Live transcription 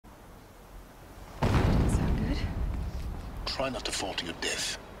Try not to fall to your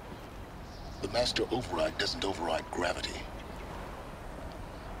death. The master override doesn't override gravity.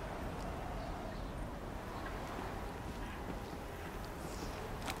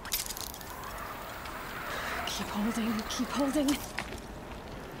 Keep holding, keep holding.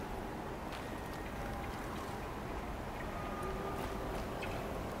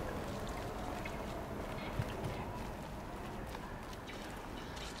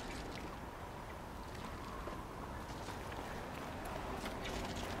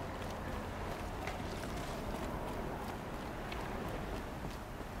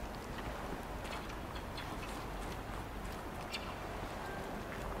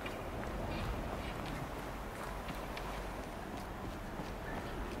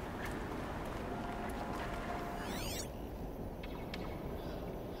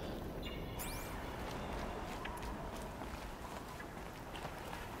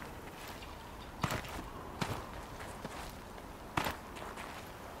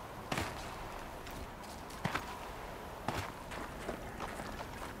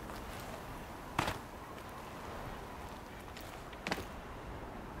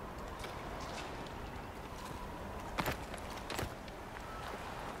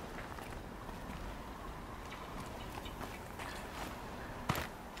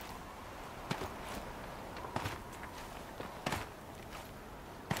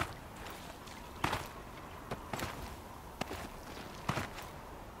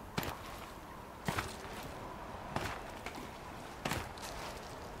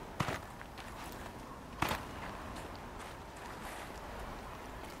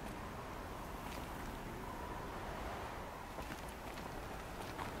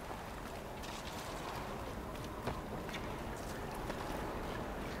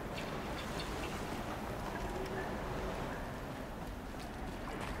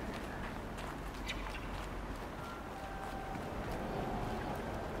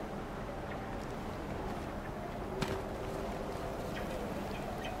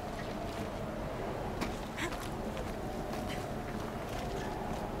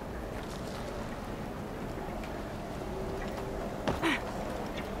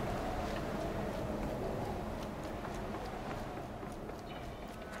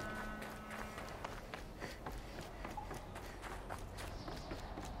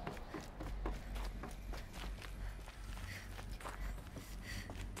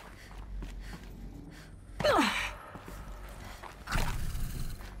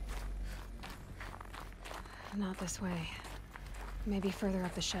 Not this way. Maybe further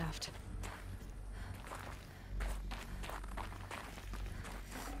up the shaft.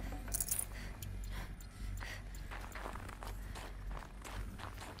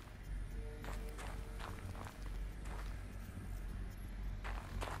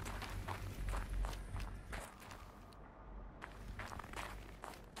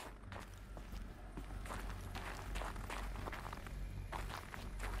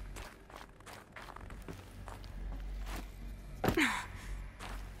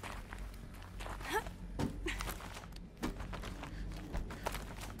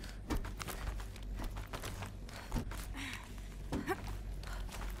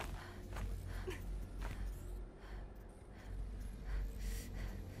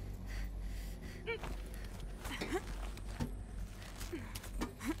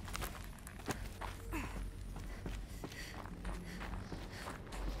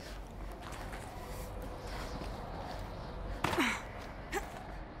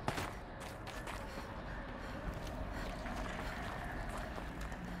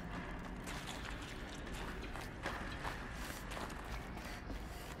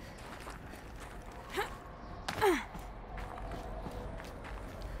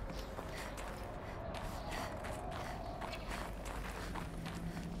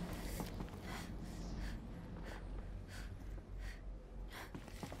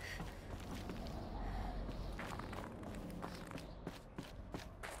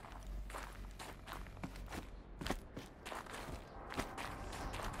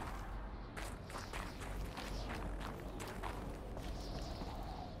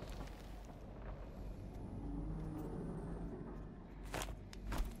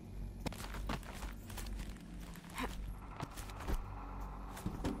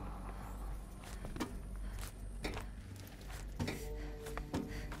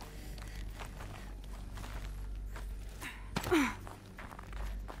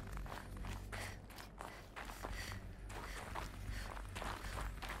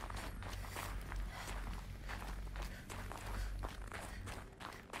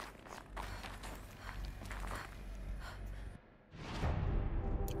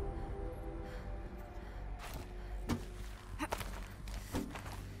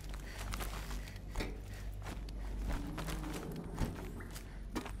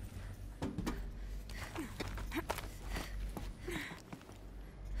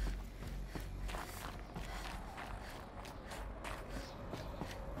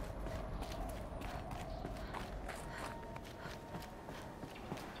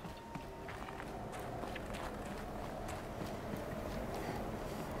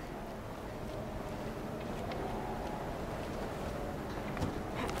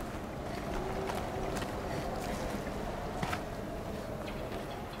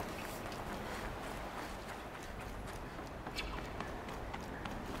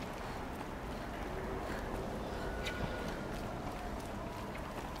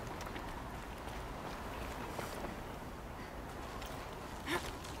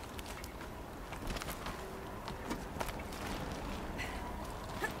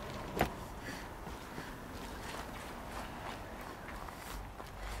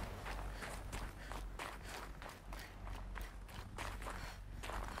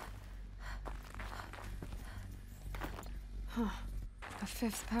 A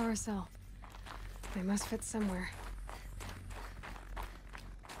fifth power cell. They must fit somewhere.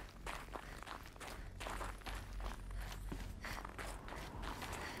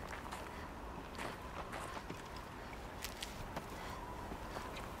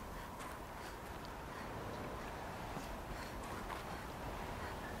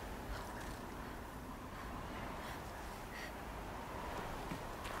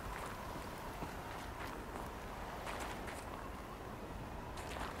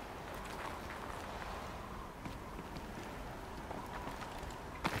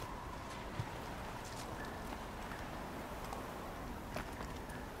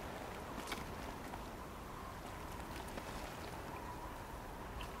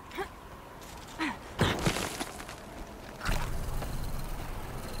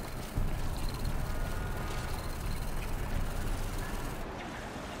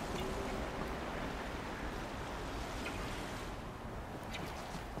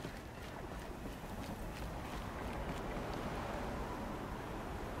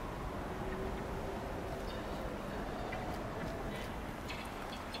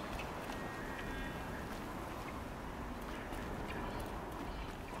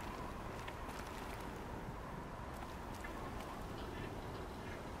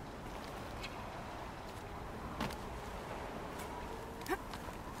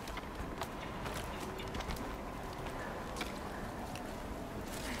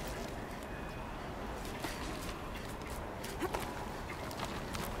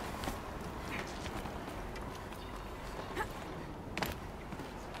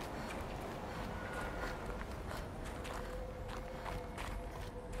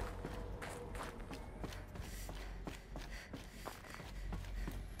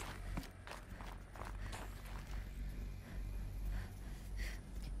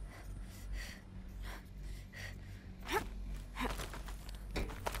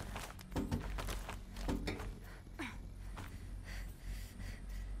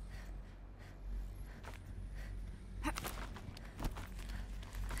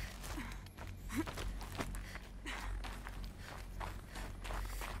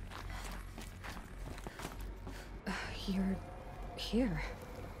 You're here.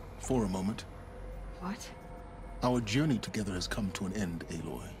 For a moment. What? Our journey together has come to an end,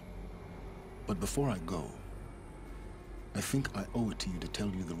 Aloy. But before I go, I think I owe it to you to tell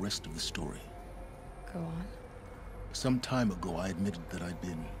you the rest of the story. Go on. Some time ago, I admitted that I'd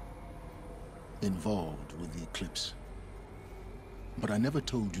been involved with the eclipse. But I never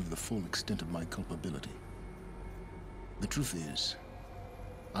told you the full extent of my culpability. The truth is,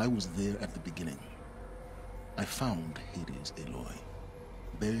 I was there at the beginning. I found Hades, Aloy,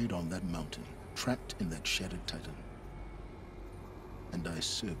 buried on that mountain, trapped in that shattered titan. And I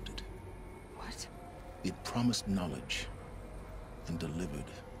served it. What? It promised knowledge and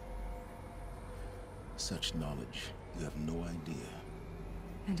delivered. Such knowledge, you have no idea.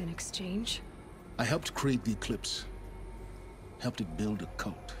 And in exchange? I helped create the eclipse. Helped it build a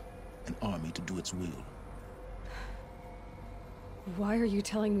cult, an army to do its will. Why are you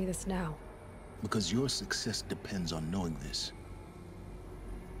telling me this now? Because your success depends on knowing this.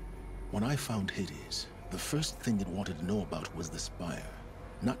 When I found Hades, the first thing it wanted to know about was the Spire.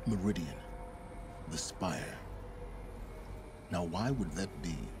 Not Meridian. The Spire. Now why would that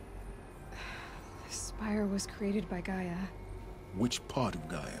be? The Spire was created by Gaia. Which part of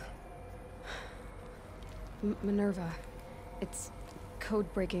Gaia? Minerva. Its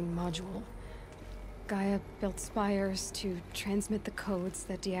code-breaking module. Gaia built spires to transmit the codes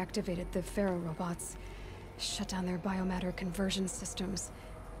that deactivated the Pharaoh robots, shut down their biomatter conversion systems.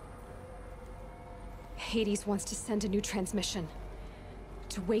 Hades wants to send a new transmission.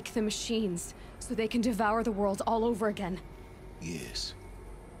 To wake the machines, so they can devour the world all over again. Yes.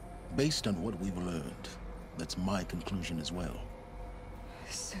 Based on what we've learned, that's my conclusion as well.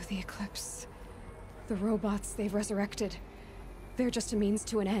 So the Eclipse... the robots they've resurrected... they're just a means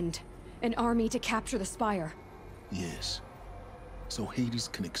to an end. An army to capture the Spire. Yes. So Hades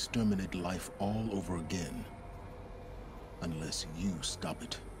can exterminate life all over again. Unless you stop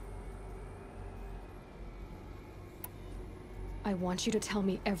it. I want you to tell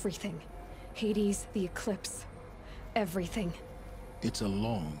me everything. Hades, the Eclipse. Everything. It's a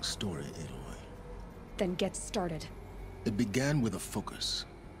long story, Aloy. Then get started. It began with a focus.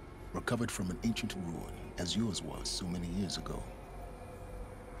 Recovered from an ancient ruin, as yours was so many years ago.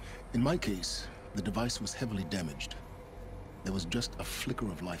 In my case, the device was heavily damaged. There was just a flicker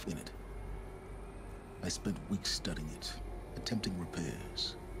of life in it. I spent weeks studying it, attempting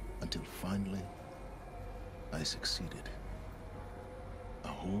repairs, until finally, I succeeded. A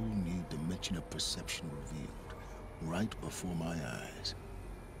whole new dimension of perception revealed. right before my eyes.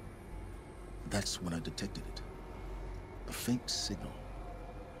 That's when I detected it. A faint signal.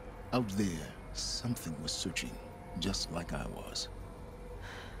 Out there, something was searching, just like I was.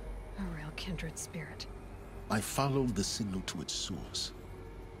 A real kindred spirit. I followed the signal to its source.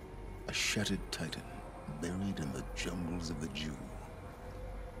 A shattered titan, buried in the jungles of the Jew.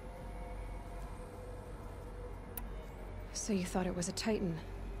 So you thought it was a titan?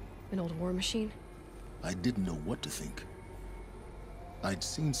 An old war machine? I didn't know what to think. I'd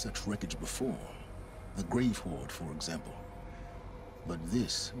seen such wreckage before. The Grave Horde, for example. But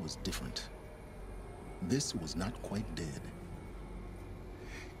this was different. This was not quite dead.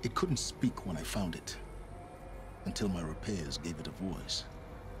 It couldn't speak when I found it, until my repairs gave it a voice.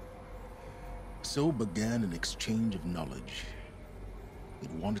 So began an exchange of knowledge.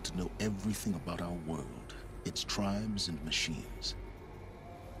 It wanted to know everything about our world, its tribes and machines.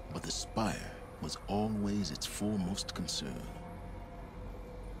 But the Spire was always its foremost concern.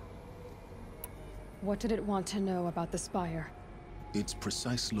 What did it want to know about the Spire? Its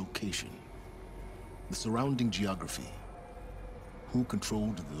precise location, the surrounding geography, who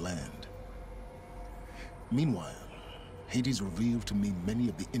controlled the land. Meanwhile, Hades revealed to me many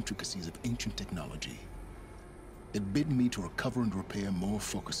of the intricacies of ancient technology. It bid me to recover and repair more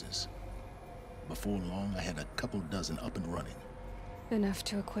focuses. Before long, I had a couple dozen up and running. Enough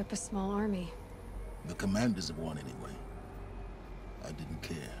to equip a small army. The commanders of one, anyway. I didn't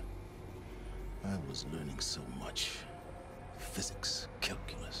care. I was learning so much. Physics,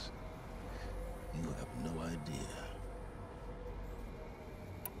 calculus. You have no idea.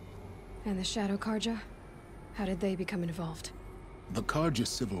 And the Shadow Karja? How did they become involved? The Karja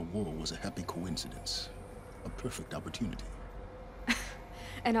Civil War was a happy coincidence. A perfect opportunity.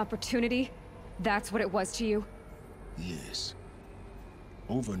 An opportunity? That's what it was to you? Yes.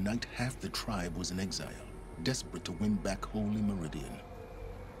 Overnight, half the tribe was in exile, desperate to win back Holy Meridian.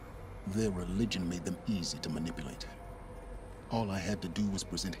 Their religion made them easy to manipulate. All I had to do was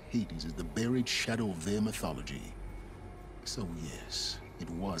present Hades as the buried shadow of their mythology. So yes, it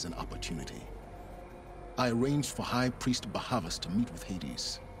was an opportunity. I arranged for High Priest Bahavas to meet with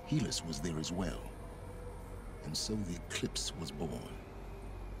Hades. Helis was there as well. And so the eclipse was born.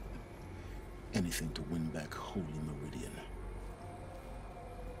 Anything to win back Holy Meridian.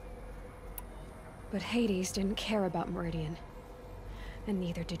 But Hades didn't care about Meridian. And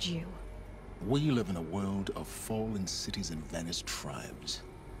neither did you. We live in a world of fallen cities and vanished tribes.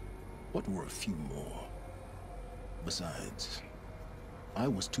 What were a few more? Besides, I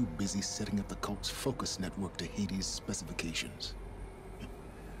was too busy setting up the cult's focus network to Hades' specifications.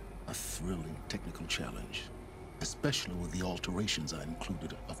 A thrilling technical challenge, especially with the alterations I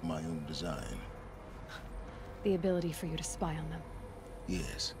included of my own design. The ability for you to spy on them.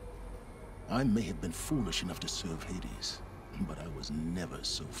 Yes. I may have been foolish enough to serve Hades, but I was never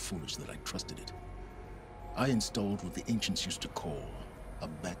so foolish that I trusted it. I installed what the ancients used to call a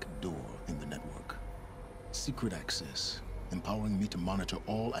back door in the network. Secret access, empowering me to monitor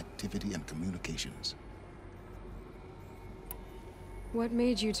all activity and communications. What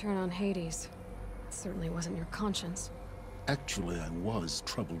made you turn on Hades? It certainly wasn't your conscience. Actually, I was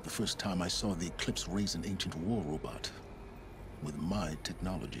troubled the first time I saw the Eclipse raise an ancient war robot. With my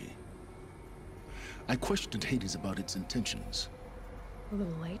technology. I questioned Hades about its intentions. A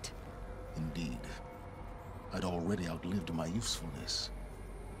little late. Indeed. I'd already outlived my usefulness.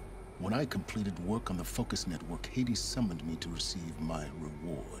 When I completed work on the Focus Network, Hades summoned me to receive my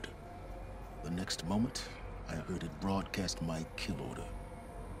reward. The next moment, I heard it broadcast my kill order.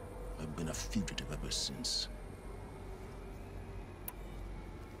 I've been a fugitive ever since.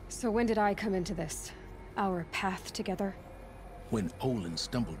 So when did I come into this? Our path together? When Olin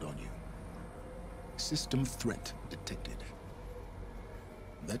stumbled on you. System threat detected.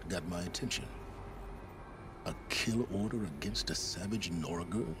 That got my attention. A kill order against a savage Nora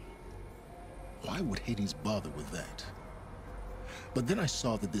girl? Why would Hades bother with that? But then I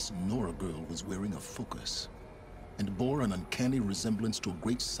saw that this Nora girl was wearing a focus, and bore an uncanny resemblance to a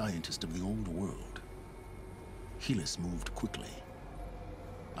great scientist of the old world. Helis moved quickly.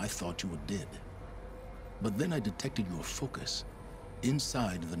 I thought you were dead. But then I detected your focus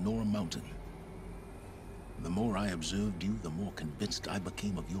inside the Nora mountain. The more I observed you, the more convinced I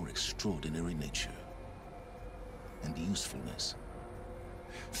became of your extraordinary nature and usefulness.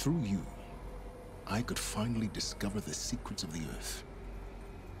 Through you, I could finally discover the secrets of the Earth.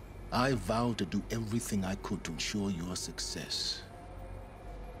 I vowed to do everything I could to ensure your success.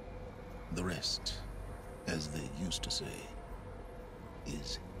 The rest, as they used to say,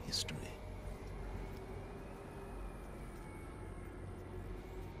 is history.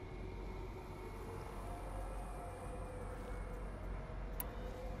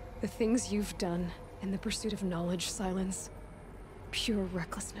 The things you've done in the pursuit of knowledge, Silence. Pure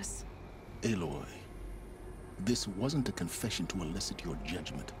recklessness. Aloy, this wasn't a confession to elicit your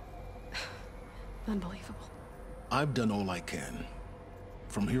judgment. Unbelievable. I've done all I can.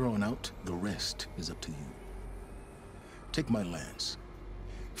 From here on out, the rest is up to you. Take my lance.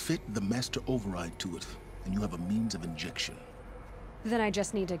 Fit the master override to it, and you have a means of injection. Then I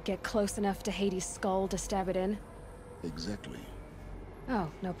just need to get close enough to Hades' skull to stab it in? Exactly. Oh,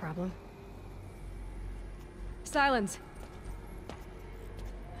 no problem. Silence!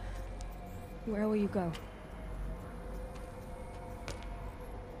 Where will you go?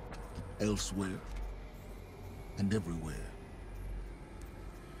 Elsewhere. And everywhere.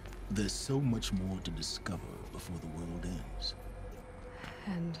 There's so much more to discover before the world ends.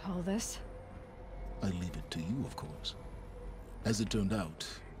 And all this? I leave it to you, of course. As it turned out,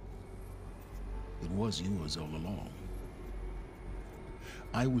 it was yours all along.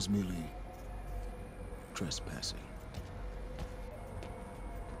 I was merely trespassing.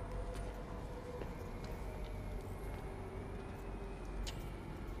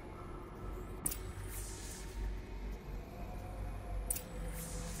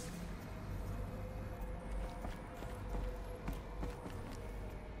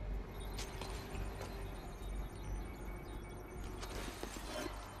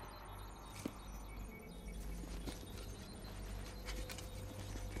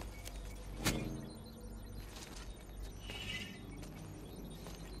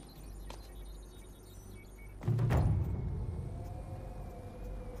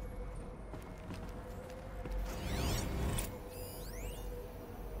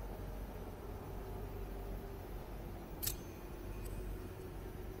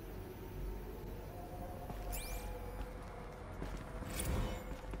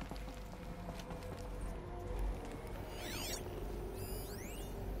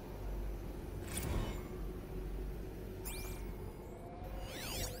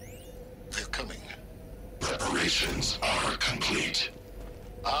 Preparations are complete.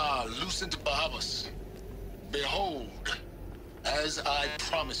 Ah, Lucent Bahavas. Behold, as I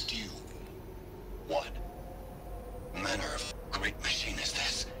promised you. What manner of great machine is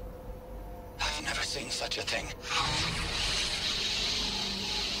this? I've never seen such a thing.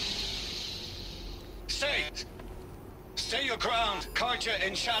 Stay! Stay your ground, Karja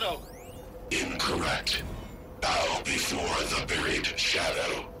in shadow. Incorrect. Bow before the buried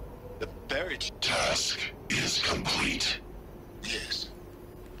shadow. The buried Task is complete. Yes.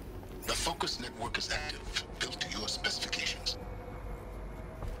 The focus network is active, built to your specifications.